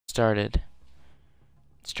started.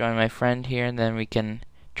 Let's join my friend here, and then we can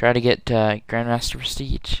try to get Grandmaster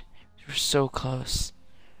Prestige. We're so close.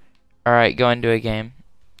 Alright, go into a game.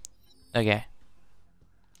 Okay.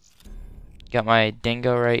 Got my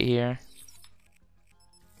dingo right here,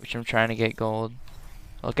 which I'm trying to get gold.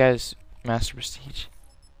 Look, guys, Master Prestige.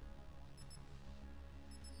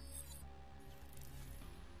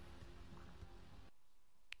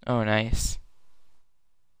 Oh, nice.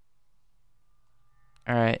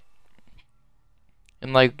 Alright.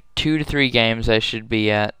 In like 2 to 3 games, I should be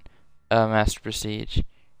at Master Prestige.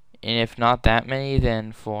 And if not that many,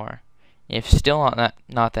 then 4. If still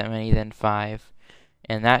not that many, then 5.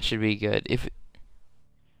 And that should be good. If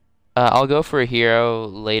I'll go for a hero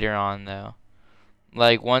later on, though.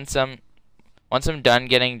 Like once I'm done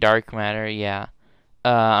getting dark matter, yeah,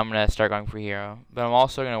 I'm gonna start going for hero. But I'm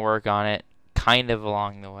also gonna work on it kind of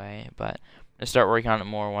along the way. But I'm gonna start working on it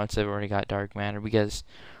more once I've already got dark matter, because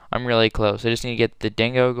I'm really close. I just need to get the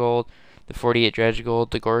dingo gold, the 48 dredge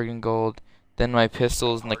gold, the gorgon gold, then my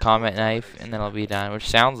pistols and the combat knife, and then I'll be done. Which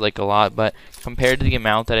sounds like a lot, but compared to the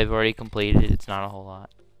amount that I've already completed, it's not a whole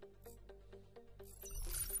lot.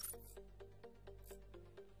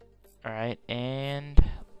 Alright, and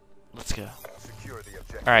let's go.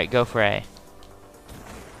 Alright, go for A.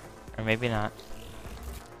 Or maybe not.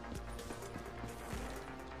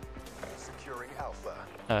 Securing Alpha.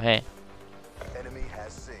 Oh, hey. Enemy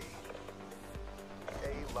has C.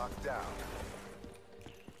 A locked down.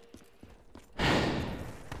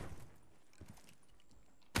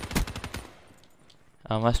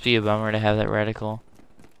 Oh, must be a bummer to have that reticle.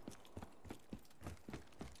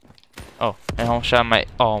 Oh, I almost shot my...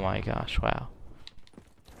 Oh my gosh, wow.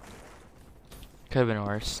 Could have been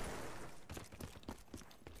worse.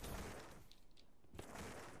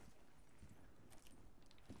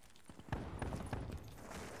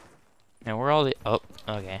 And we're all the... Oh,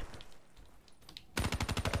 okay.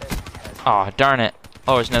 Oh, darn it.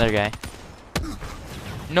 Oh, there's another guy.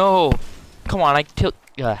 No! Come on, I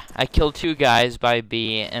killed 2 guys by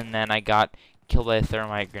B, and then I got killed by a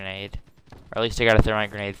thermite grenade. Or at least I got a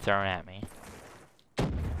thermite grenade thrown at me.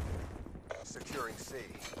 Securing C.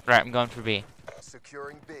 Right, I'm going for B.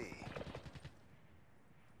 Securing B.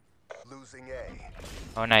 Losing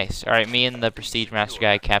A. Oh, nice. Alright, me and the Prestige Master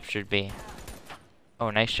guy captured B. Oh,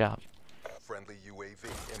 nice job. Friendly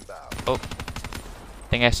UAV inbound. Oh. I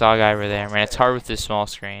think I saw a guy over there. Man, it's hard with this small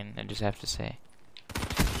screen, I just have to say.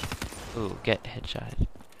 Ooh, get headshotted.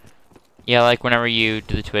 Yeah, like whenever you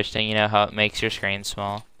do the Twitch thing, you know how it makes your screen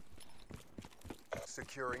small.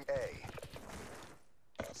 Securing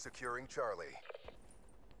A. Securing Charlie.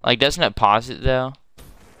 Like, doesn't it pause it, though?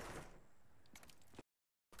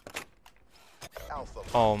 Alpha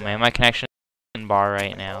Oh, man, my connection is in bar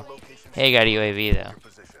right now. Hey, I got a UAV, though.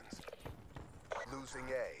 Losing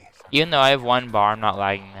A. Even though I have 1 bar, I'm not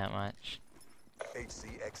lagging that much.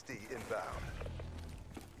 HCXD inbound.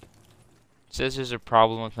 Says there's a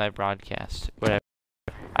problem with my broadcast. Whatever.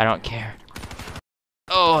 I don't care.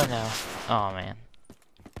 Oh, no. Oh, man.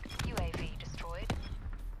 UAV destroyed.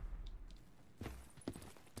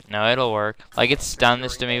 No, it'll work. Like, it's done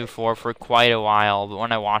this to me before for quite a while, but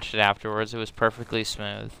when I watched it afterwards, it was perfectly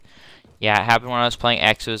smooth. Yeah, it happened when I was playing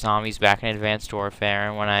Exo Zombies back in Advanced Warfare,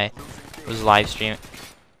 and when I was live streaming...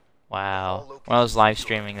 Wow. When I was live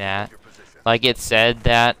streaming that. Like, it said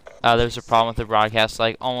that there was a problem with the broadcast,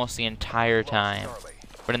 like, almost the entire time.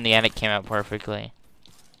 But in the end, it came out perfectly.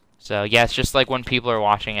 So, yeah, it's just like when people are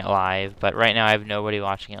watching it live, but right now I have nobody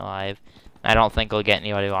watching it live. I don't think I'll get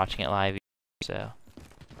anybody watching it live either, so...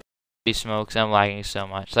 Holy smokes, I'm lagging so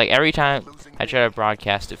much. Like, every time I try to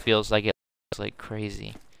broadcast, it feels like it's like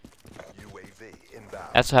crazy.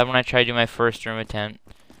 That's what happened when I tried to do my first room attempt.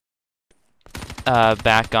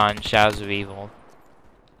 Back on Shadows of Evil.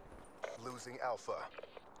 Losing Alpha.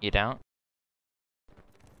 You don't?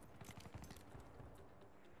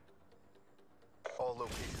 All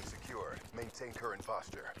locations secured. Maintain current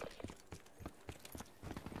posture.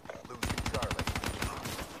 Losing Charlie.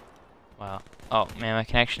 Wow. Oh, man, my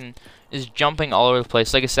connection is jumping all over the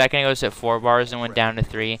place. Like a second ago, it was at 4 bars and went down to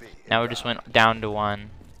 3. Now it just went down to 1.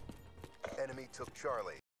 Enemy took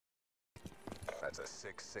Charlie. That's a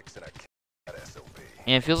 6-6 and a kill at SOB.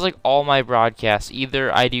 And it feels like all my broadcasts,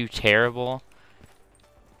 either I do terrible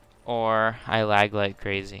or I lag like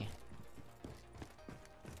crazy.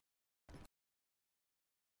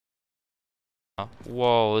 Oh,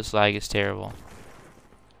 whoa, this lag is terrible.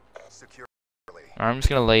 Secure Charlie. I'm just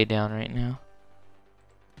gonna lay down right now.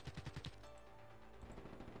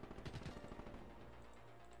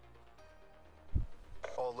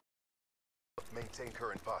 All maintain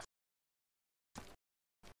current posture.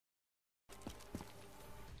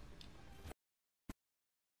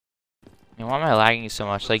 And why am I lagging so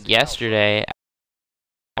much? Like yesterday,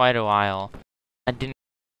 quite a while, I didn't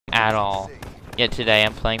at all. Yet today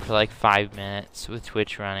I'm playing for like 5 minutes with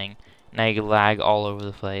Twitch running, and I lag all over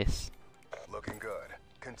the place. Looking good.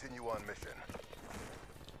 Continue on mission.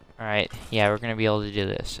 Alright, yeah, we're gonna be able to do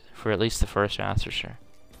this for at least the first round, that's for sure.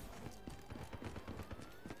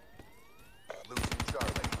 Losing Charlie.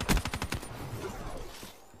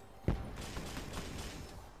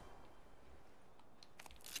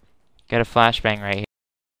 Got a flashbang right here.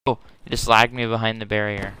 Oh, it just lagged me behind the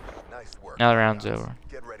barrier. Nice work. Now the round's over.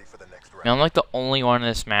 Get ready for the next round. Now I'm like the only one in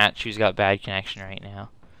this match who's got bad connection right now.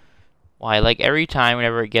 Why? Like every time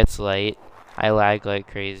whenever it gets late, I lag like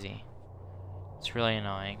crazy. It's really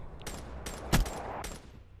annoying.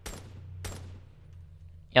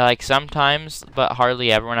 Yeah, like sometimes, but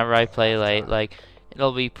hardly ever whenever I play late, like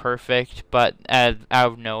it'll be perfect, but out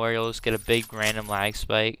of nowhere you'll just get a big random lag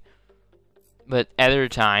spike. But other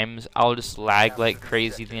times, I'll just lag like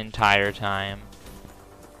crazy the entire time.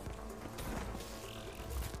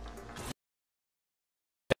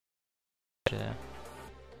 Enemy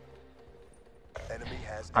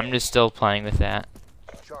has I'm just still playing with that.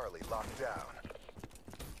 Charlie locked down.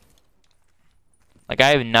 Like, I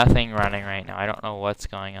have nothing running right now. I don't know what's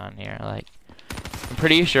going on here. Like, I'm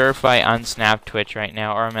pretty sure if I unsnap Twitch right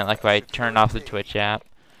now, or I meant like if I turned off the Twitch app,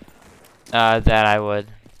 that I would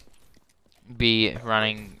be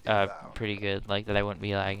running pretty good. Like, that I wouldn't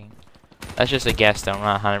be lagging. That's just a guess, though. I'm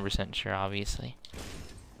not 100% sure, obviously.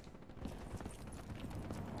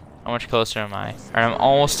 How much closer am I? Alright, I'm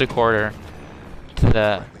almost a quarter to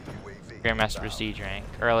the Grandmaster Prestige rank,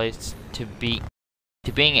 or at least to being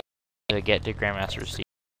able to get to Grandmaster Prestige,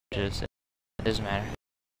 which is, it doesn't matter.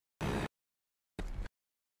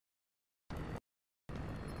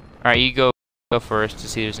 Alright, you go first to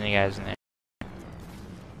see if there's any guys in there.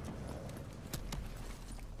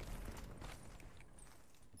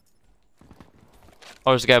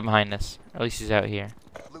 Oh, there's a guy behind us. Or at least he's out here.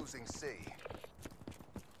 Losing C.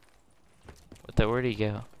 Where'd he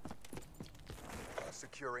go?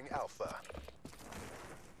 Securing Alpha.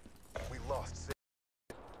 We lost C.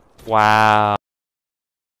 Wow.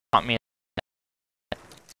 Not me.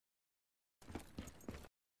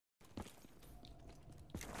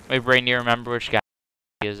 Wait, Brain, do you remember which guy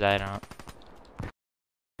he is? I don't.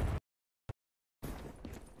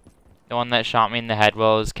 The one that shot me in the head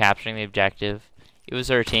while I was capturing the objective. It was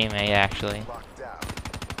our teammate, actually. Locked down.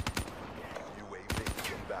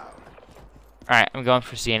 UAV inbound. Alright, I'm going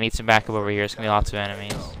for C. I need some backup over here. There's gonna be lots of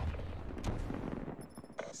enemies.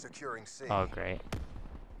 Securing C. Oh, great.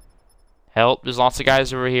 Help, there's lots of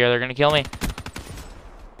guys over here. They're gonna kill me.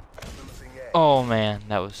 Losing A. Oh, man.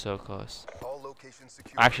 That was so close. All locations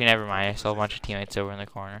secure. Actually, never mind. I saw a bunch of teammates over in the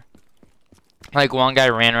corner. Like, one guy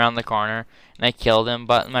ran around the corner, and I killed him,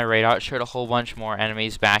 but my radar showed a whole bunch more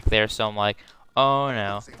enemies back there, so I'm like, oh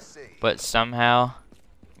no. Losing C. But somehow,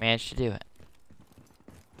 managed to do it.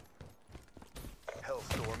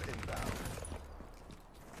 Hellstorm inbound.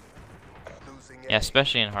 Losing A. Yeah,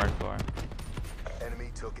 especially in hardcore.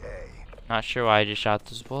 Enemy took A. Not sure why I just shot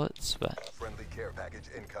those bullets, but... Friendly care package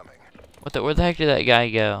incoming. Where the heck did that guy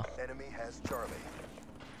go? Enemy has Charlie.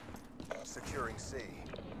 Securing C.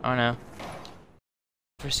 Oh no.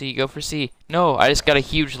 For C, go for C. No, I just got a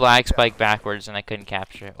huge lag spike backwards and I couldn't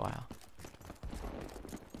capture it. Wow.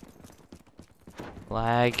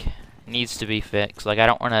 Lag needs to be fixed. Like, I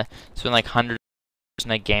don't want to spend like hundreds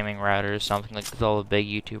in a gaming router or something like all the big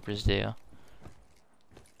YouTubers do.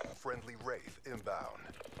 Friendly Wraith inbound.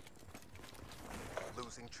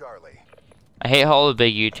 Losing Charlie. I hate how all the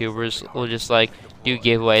big YouTubers will just like do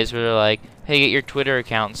giveaways where they're like, hey, get your Twitter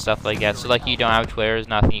account and stuff like that. So like, you don't have Twitter, there's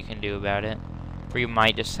nothing you can do about it. Or you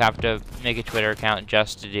might just have to make a Twitter account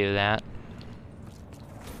just to do that.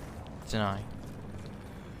 It's annoying.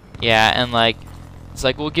 Yeah, and like, it's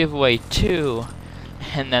like, we'll give away 2,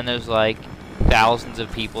 and then there's like thousands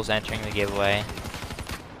of people entering the giveaway.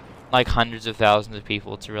 Like hundreds of thousands of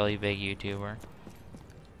people. It's a really big YouTuber.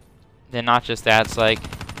 Then not just that, it's like,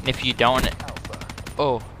 if you don't...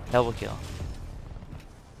 Oh, double kill.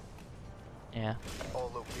 Yeah.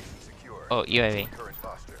 All locations secure. Oh, UAV. Current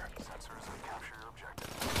posture. Sensors and capture your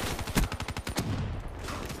objective.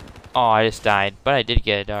 Oh, I just died, but I did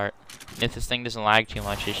get a dart. And if this thing doesn't lag too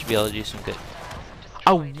much, it should be able to do some good.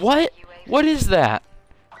 Oh, what? What is that?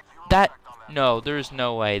 That... No, there's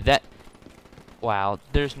no way. That... Wow,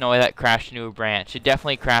 there's no way that crashed into a branch. It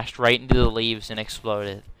definitely crashed right into the leaves and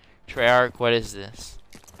exploded. Treyarch, what is this?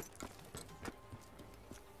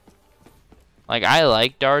 Like, I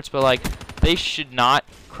like darts, but like, they should not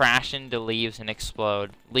crash into leaves and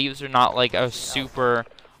explode. Leaves are not like a super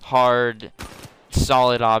hard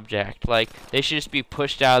solid object. Like, they should just be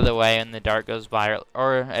pushed out of the way and the dart goes by,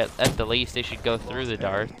 or at the least they should go through the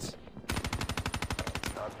darts.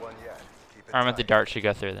 Not one yet. Keep it Or I meant the tight. dart should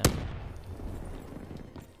go through them.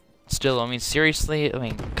 Still, I mean, seriously, I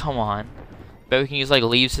mean, come on. Bet we can use like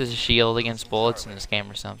leaves as a shield against bullets in this game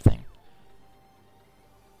or something.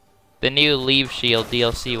 The new leave shield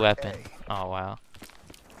DLC weapon. Oh wow.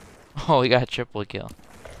 Oh, we got a triple kill.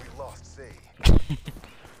 We lost C.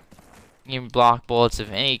 You can block bullets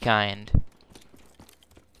of any kind.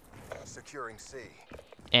 Securing C.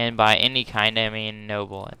 And by any kind, I mean no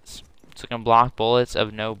bullets. So it can block bullets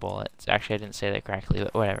of no bullets. Actually, I didn't say that correctly,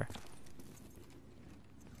 but whatever.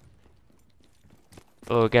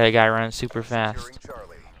 Oh, got a guy running super fast. Securing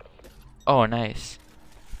Charlie. Oh, nice.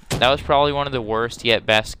 That was probably one of the worst yet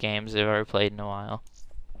best games I've ever played in a while.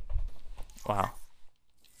 Wow.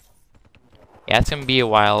 Yeah, it's gonna be a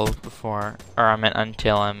while before, or I meant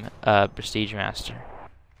until I'm a Prestige Master.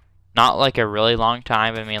 Not like a really long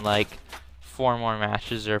time, I mean like 4 more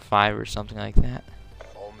matches or 5 or something like that.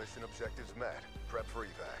 All mission objectives met. Prep for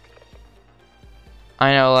evac.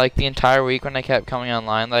 I know, like the entire week when I kept coming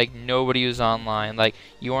online, like nobody was online. Like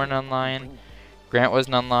you weren't online, Grant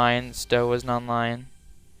wasn't online, Stowe wasn't online.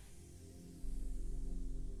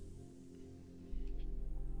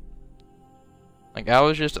 Like I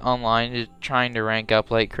was just online just trying to rank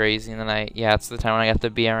up like crazy, and then yeah, it's the time when I got the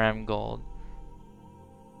BRM gold.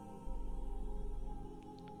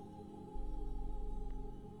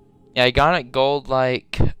 Yeah, I got it gold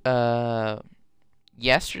like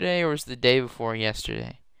yesterday, or was it the day before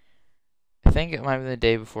yesterday? I think it might have been the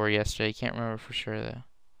day before yesterday. I can't remember for sure though.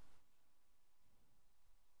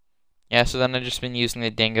 Yeah, so then I've just been using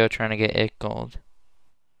the dingo trying to get it gold.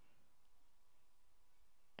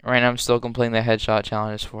 Right now I'm still completing the headshot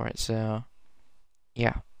challenges for it, so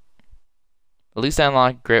yeah. At least I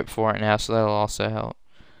unlocked grip for it now, so that'll also help.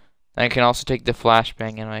 I can also take the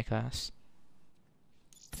flashbang in my class.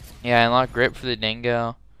 Yeah, I unlocked grip for the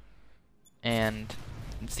dingo, and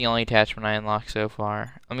it's the only attachment I unlocked so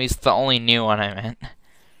far. I mean, it's the only new one I meant.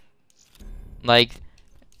 Like,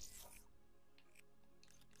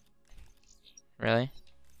 really?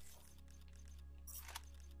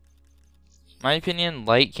 My opinion,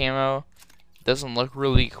 light camo doesn't look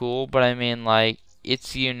really cool, but I mean, like,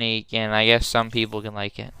 it's unique, and I guess some people can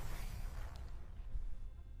like it.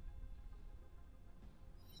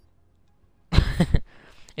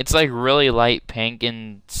 It's like really light pink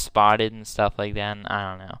and spotted and stuff like that, and I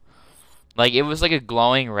don't know. Like, it was like a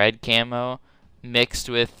glowing red camo mixed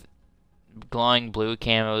with glowing blue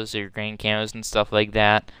camos or green camos and stuff like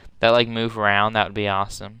that like move around. That would be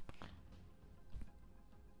awesome.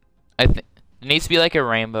 I think it needs to be like a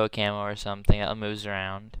rainbow camo or something that moves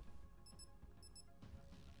around.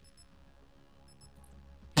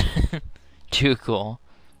 Too cool.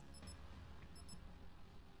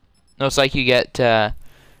 No, it's like you get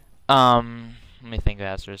let me think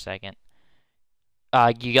about this for a second.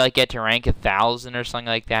 You like get to rank 1,000 or something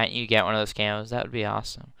like that, and you get one of those camos. That would be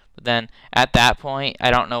awesome. But then at that point,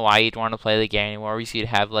 I don't know why you'd want to play the game anymore. Because you'd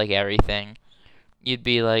have like everything. You'd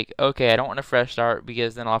be like, okay, I don't want a fresh start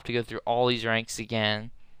because then I'll have to go through all these ranks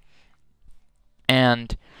again.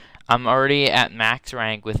 And I'm already at max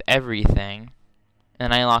rank with everything,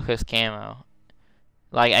 and I unlock this camo.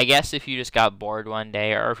 Like, I guess if you just got bored one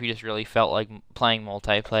day, or if you just really felt like playing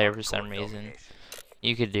multiplayer for some reason,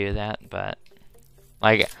 you could do that, but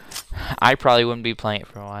like, I probably wouldn't be playing it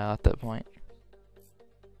for a while at that point.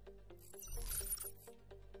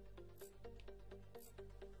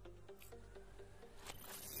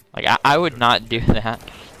 Like, I would not do that.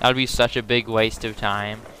 That would be such a big waste of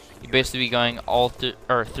time. You'd basically be going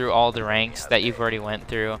through all the ranks that you've already went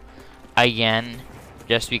through again,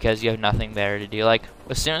 just because you have nothing better to do. Like,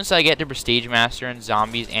 as soon as I get to Prestige Master and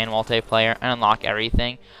Zombies and multiplayer and unlock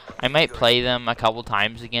everything, I might play them a couple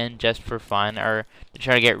times again just for fun, or to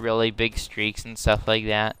try to get really big streaks and stuff like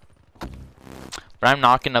that. But I'm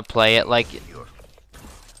not gonna play it like,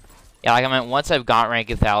 yeah, like I meant once I've got rank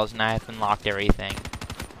 1,000, I have unlocked everything.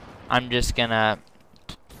 I'm just gonna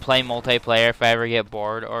play multiplayer if I ever get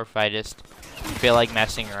bored, or if I just feel like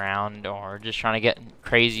messing around, or just trying to get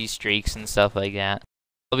crazy streaks and stuff like that.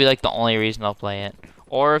 It'll be like the only reason I'll play it.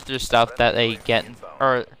 Or if there's stuff that they get,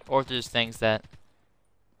 or if there's things that,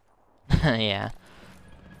 yeah.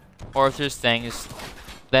 Or if there's things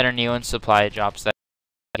that are new in supply drops that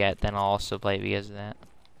I get, then I'll also play it because of that.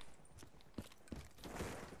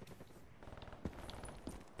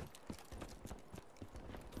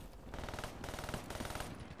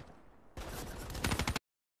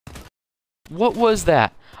 What was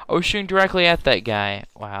that? I was shooting directly at that guy.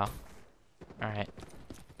 Wow. Alright.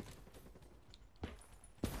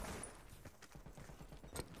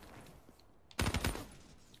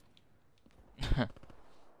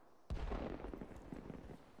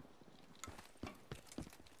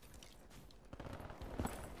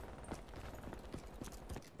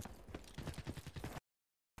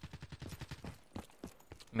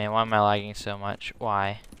 Man, why am I lagging so much?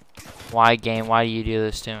 Why? Why, game? Why do you do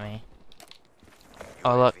this to me?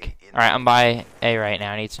 Oh, look. Alright, I'm by A right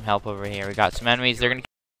now. I need some help over here. We got some enemies. They're gonna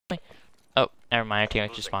kill me. Oh, never mind. Our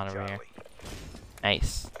teammates just spawned over here.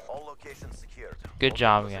 Nice. All locations secured. Good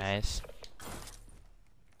job, guys.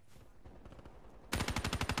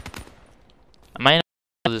 I might not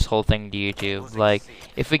upload this whole thing to YouTube. Like,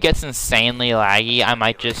 if it gets insanely laggy, I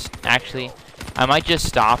might just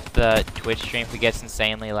stop the Twitch stream if it gets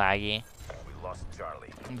insanely laggy. We lost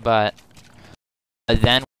Charlie. But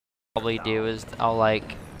then what I'll probably do is I'll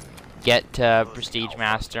like get to Prestige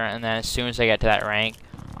Master, and then as soon as I get to that rank,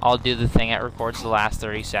 I'll do the thing that records the last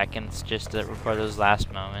 30 seconds just to record those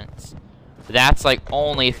last moments. But that's like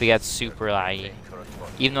only if it gets super laggy.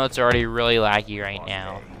 Even though it's already really laggy right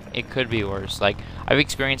now, it could be worse. Like, I've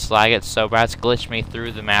experienced lag it's so bad it's glitched me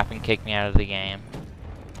through the map and kicked me out of the game.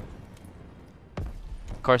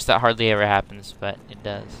 Of course, that hardly ever happens, but it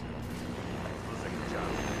does.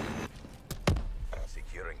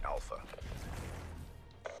 Securing Alpha.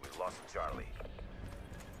 We lost Charlie.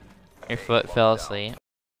 Your foot fell asleep.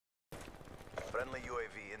 Friendly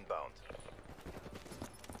UAV inbound.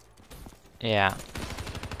 Yeah.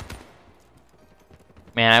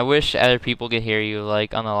 Man, I wish other people could hear you,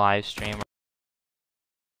 like, on the live stream.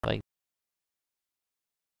 Like,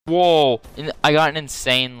 whoa! I got an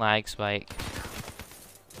insane lag spike.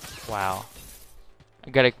 Wow. I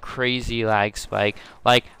got a crazy lag spike.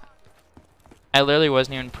 Like, I literally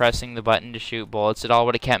wasn't even pressing the button to shoot bullets at all,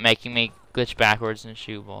 but it kept making me glitch backwards and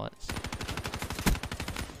shoot bullets.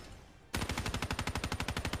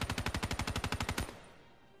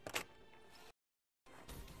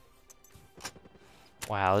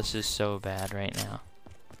 Wow, this is so bad right now.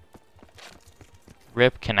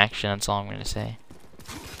 RIP connection, that's all I'm gonna say.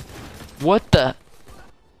 What the?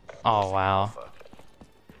 Oh, wow.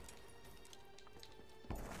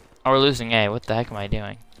 Oh, we're losing A. What the heck am I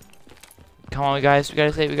doing? Come on, guys. We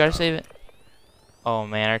gotta save it. Oh,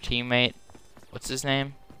 man, our teammate. What's his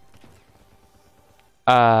name?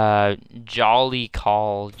 Jolly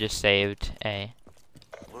Call just saved A.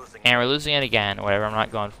 And we're losing it again. Whatever, I'm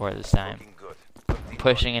not going for it this time. I'm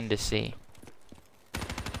pushing into C.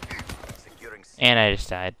 And I just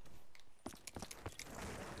died.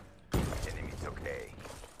 Enemy took A.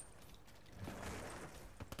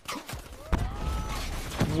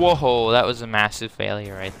 Whoa, that was a massive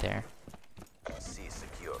failure right there. C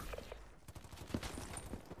secure.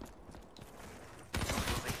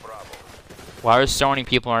 Losing Bravo. Wow, there's so many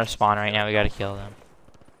people in our spawn right now. We gotta kill them.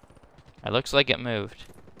 It looks like it moved.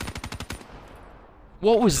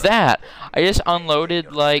 What was that? I just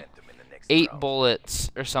unloaded like 8 bullets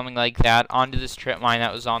or something like that onto this trip mine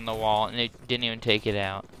that was on the wall, and it didn't even take it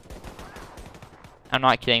out. I'm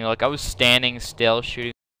not kidding. Like, I was standing still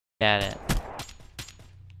shooting at it.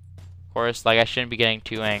 Of course, like, I shouldn't be getting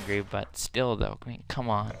too angry, but still, though, I mean, come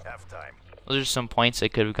on. Halftime. Those are some points I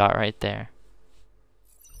could have got right there.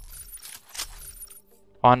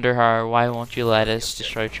 Wanderhar, why won't you let us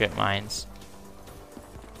destroy trip mines?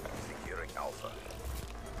 Securing Alpha.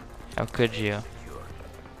 How could you? Secure.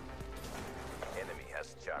 Enemy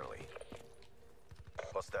has Charlie.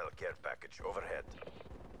 Hostile care package overhead.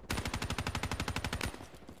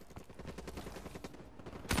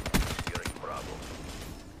 Securing Bravo.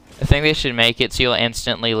 I think they should make it so you'll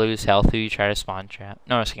instantly lose health if you try to spawn trap.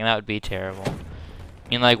 No, I'm just kidding, that would be terrible. I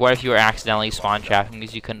mean, like, what if you were accidentally spawn trapping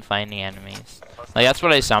because you couldn't find any enemies? Like, that's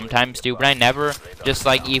what I sometimes do, but I never, just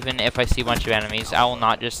like, even if I see a bunch of enemies, I will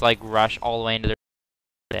not just, like, rush all the way into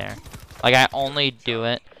there. Like, I only do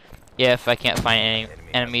it if I can't find any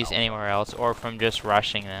enemies anywhere else, or from just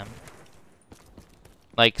rushing them.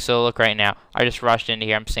 Like, so look right now. I just rushed into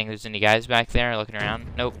here. I'm seeing there's any guys back there looking around.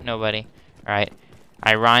 Nope, nobody. Alright.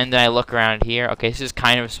 I run, then I look around here. Okay, this is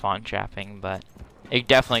kind of spawn trapping, but it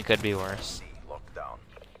definitely could be worse.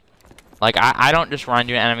 Like, I don't just run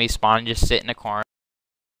to an enemy spawn and just sit in a corner,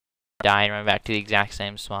 die, and run back to the exact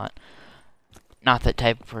same spot. Not that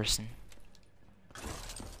type of person.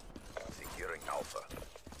 Securing Alpha.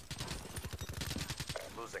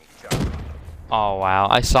 Losing Charlie. Oh, wow.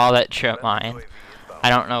 I saw that trip mine. I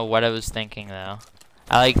don't know what I was thinking, though.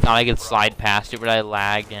 I, like, thought I could slide past it, but I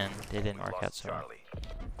lagged, and it didn't work out so well.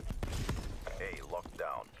 A locked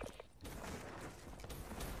down.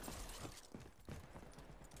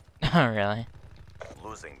 Oh, really?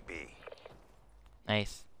 Losing B.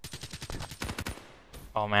 Nice.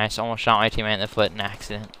 Oh, man, I just almost shot my teammate in the foot in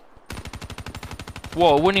accident.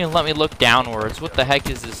 Whoa, it wouldn't even let me look downwards. What the heck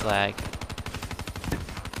is this lag?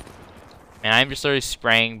 Man, I'm just literally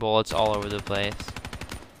spraying bullets all over the place.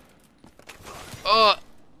 Oh!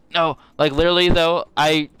 No, like, literally, though,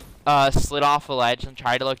 I slid off a ledge and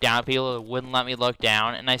tried to look down at people that wouldn't let me look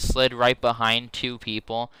down, and I slid right behind 2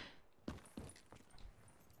 people.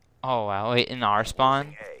 Oh wow, wait, in our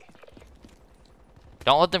spawn?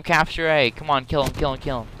 Don't let them capture A. Come on, kill him, kill him,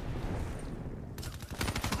 kill him.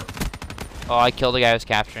 Oh, I killed the guy who was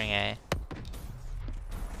capturing A.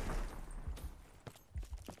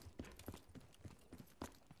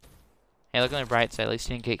 Hey, look on the bright side, at least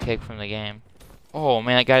he didn't get kicked from the game. Oh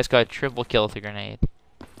man, that guy just got a triple kill with a grenade.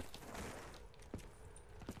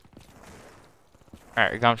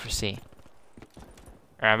 Alright, we're going for C.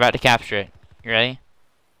 Alright, I'm about to capture it. You ready?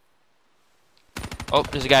 Oh,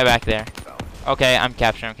 there's a guy back there. Okay, I'm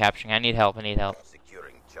capturing. I need help, I need help.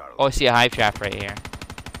 Oh, I see a hive trap right here.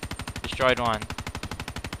 Destroyed one.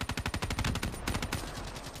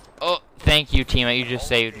 Oh, thank you, teammate, you just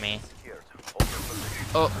saved me.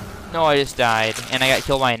 Oh, no, I just died. And I got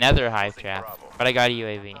killed by another hive trap. But I got a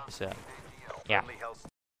UAV, so, yeah.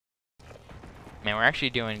 Man, we're actually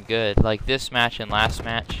doing good. Like, this match and last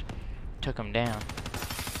match took them down.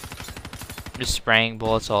 I'm just spraying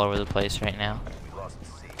bullets all over the place right now.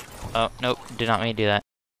 Oh, nope, did not mean to do that.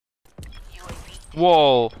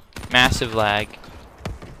 Whoa, massive lag.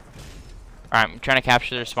 Alright, I'm trying to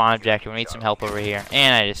capture the spawn objective. We need some help over here.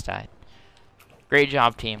 And I just died. Great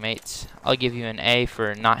job, teammates. I'll give you an A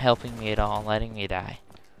for not helping me at all and letting me die.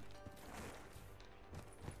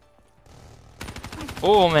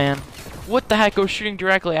 Oh, man. What the heck? I was shooting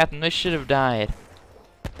directly at them. This should have died.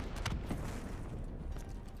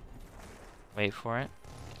 Wait for it.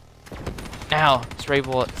 Ow, spray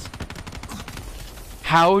bullets.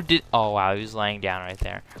 How did... Oh, wow, he was laying down right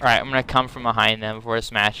there. Alright, I'm gonna come from behind them before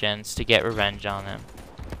this match ends to get revenge on them.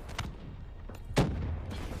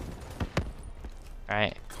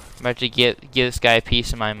 Alright, I'm about to give this guy a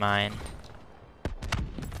piece of my mind.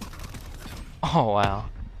 Oh, wow.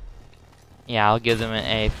 Yeah, I'll give them an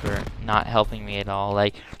A for not helping me at all.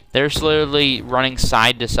 Like, they're literally running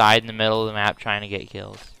side to side in the middle of the map trying to get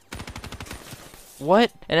kills.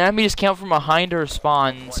 What? An enemy just came from behind her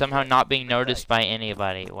spawn, somehow not being noticed by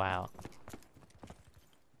anybody. Wow.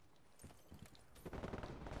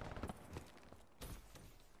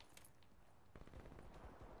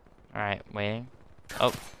 Alright, waiting.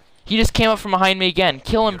 Oh. He just came up from behind me again.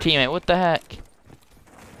 Kill him, teammate. What the heck?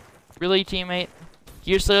 Really, teammate?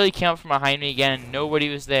 He just literally came up from behind me again and nobody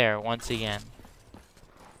was there once again.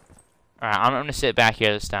 Alright, I'm gonna sit back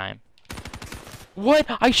here this time. What?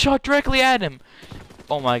 I shot directly at him!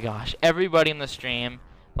 Oh my gosh. Everybody in the stream,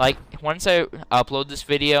 like, once I upload this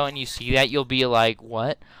video and you see that, you'll be like,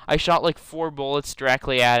 what? I shot like 4 bullets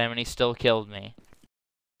directly at him and he still killed me.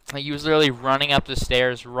 Like, he was literally running up the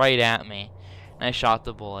stairs right at me. And I shot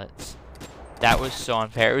the bullets. That was so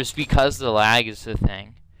unfair. It was because the lag is the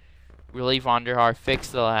thing. Really, Vonderhaar, fix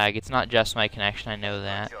the lag. It's not just my connection, I know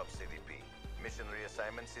that.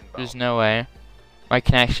 There's no way. My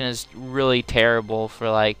connection is really terrible for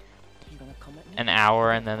like an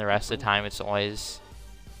hour, and then the rest of the time it's always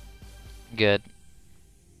good.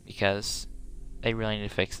 Because they really need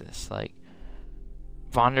to fix this. Like,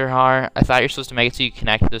 Vonderhaar, I thought you're supposed to make it so you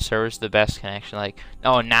connect to the servers the best connection. Like,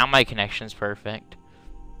 oh, now my connection's perfect.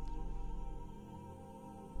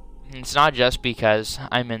 And it's not just because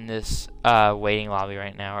I'm in this waiting lobby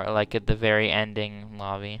right now, or like at the very ending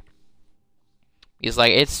lobby. Because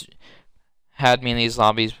like it's had me in these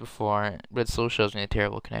lobbies before, but it still shows me a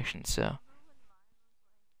terrible connection, so.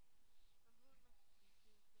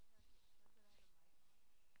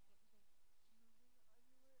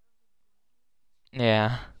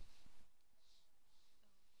 Yeah.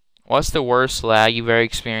 What's the worst lag you've ever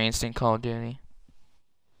experienced in Call of Duty?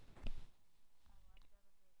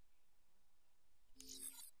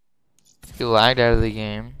 You lagged out of the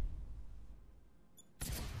game.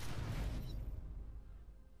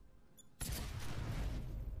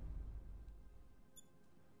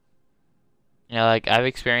 Yeah, like I've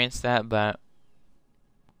experienced that, but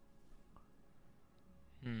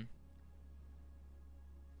I'm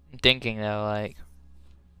thinking though, like,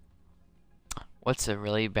 what's a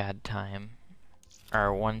really bad time,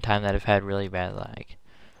 or one time that I've had really bad lag?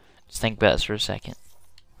 Just think about this for a second.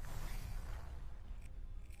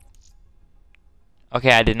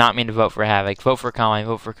 Okay, I did not mean to vote for Havoc. Vote for Combine.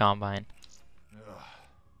 Vote for Combine.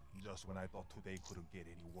 Just when I thought today couldn't get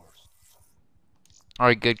any worse.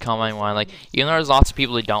 Alright, good Combine one. Like, even though there's lots of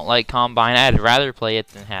people who don't like Combine, I'd rather play it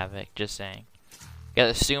than Havoc. Just saying. Got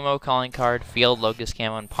the Sumo calling card, Field Locust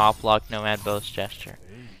Camo, and Pop Lock Nomad Boast Gesture.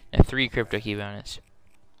 And 3 crypto key bonus.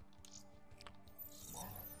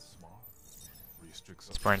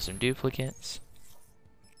 Let's burn some duplicates.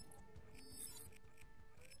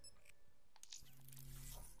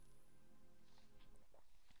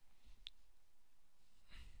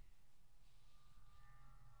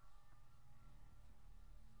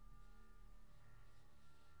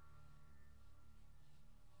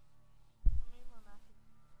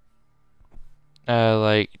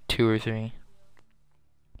 Like 2 or 3.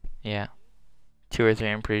 Yeah, 2 or 3.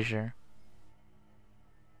 I'm pretty sure.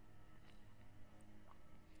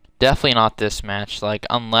 Definitely not this match. Like,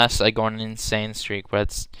 unless I go on an insane streak, but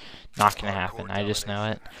it's not gonna happen. I just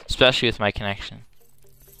know it, especially with my connection.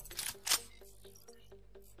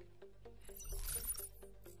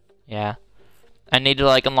 Yeah. I need to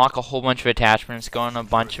like unlock a whole bunch of attachments, go on a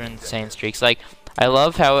bunch of insane streaks. Like, I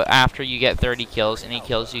love how after you get 30 kills, any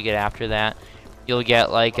kills you get after that, you'll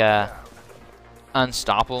get like a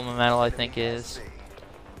unstoppable medal, I think it is.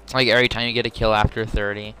 Like every time you get a kill after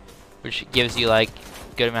 30, which gives you like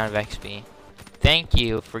a good amount of XP. Thank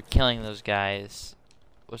you for killing those guys.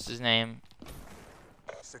 What's his name?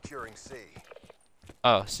 Securing C.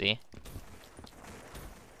 Oh, C.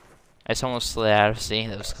 I just almost slid out of C.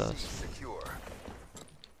 That was close. Secure.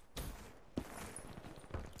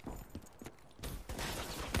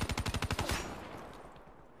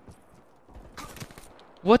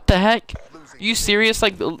 What the heck? Are you serious?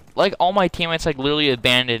 Like all my teammates like literally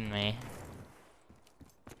abandoned me.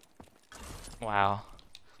 Wow.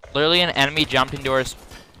 Literally an enemy jumped into our...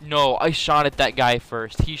 No, I shot at that guy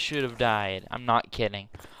first. He should have died. I'm not kidding.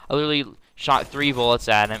 I literally shot 3 bullets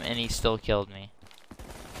at him and he still killed me.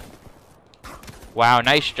 Wow,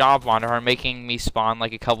 nice job, Wanderhorn, making me spawn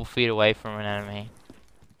like a couple feet away from an enemy.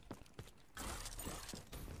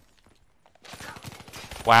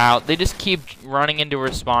 Wow, they just keep running into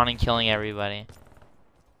respawn and killing everybody.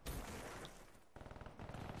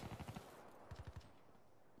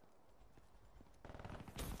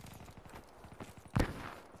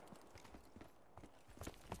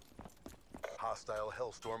 Hostile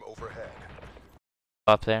hellstorm overhead.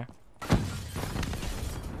 Up there.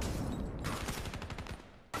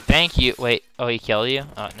 Thank you. Wait. Oh, he killed you?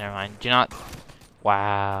 Oh, never mind. Do not.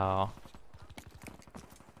 Wow.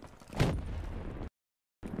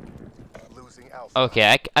 Losing Alpha.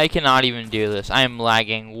 Okay, I cannot even do this. I am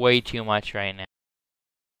lagging way too much right now.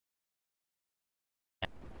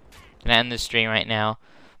 Gonna end the stream right now,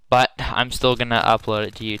 but I'm still gonna upload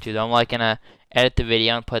it to YouTube. I'm like gonna edit the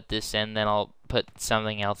video and put this in, then I'll put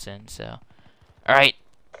something else in. So, all right,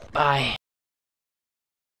 bye.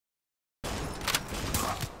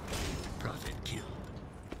 Prophet killed.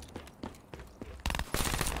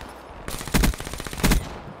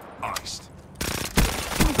 Iced.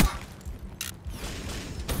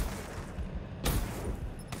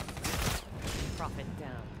 Prophet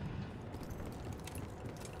down.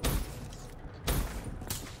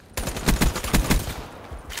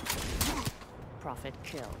 Prophet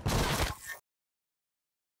killed.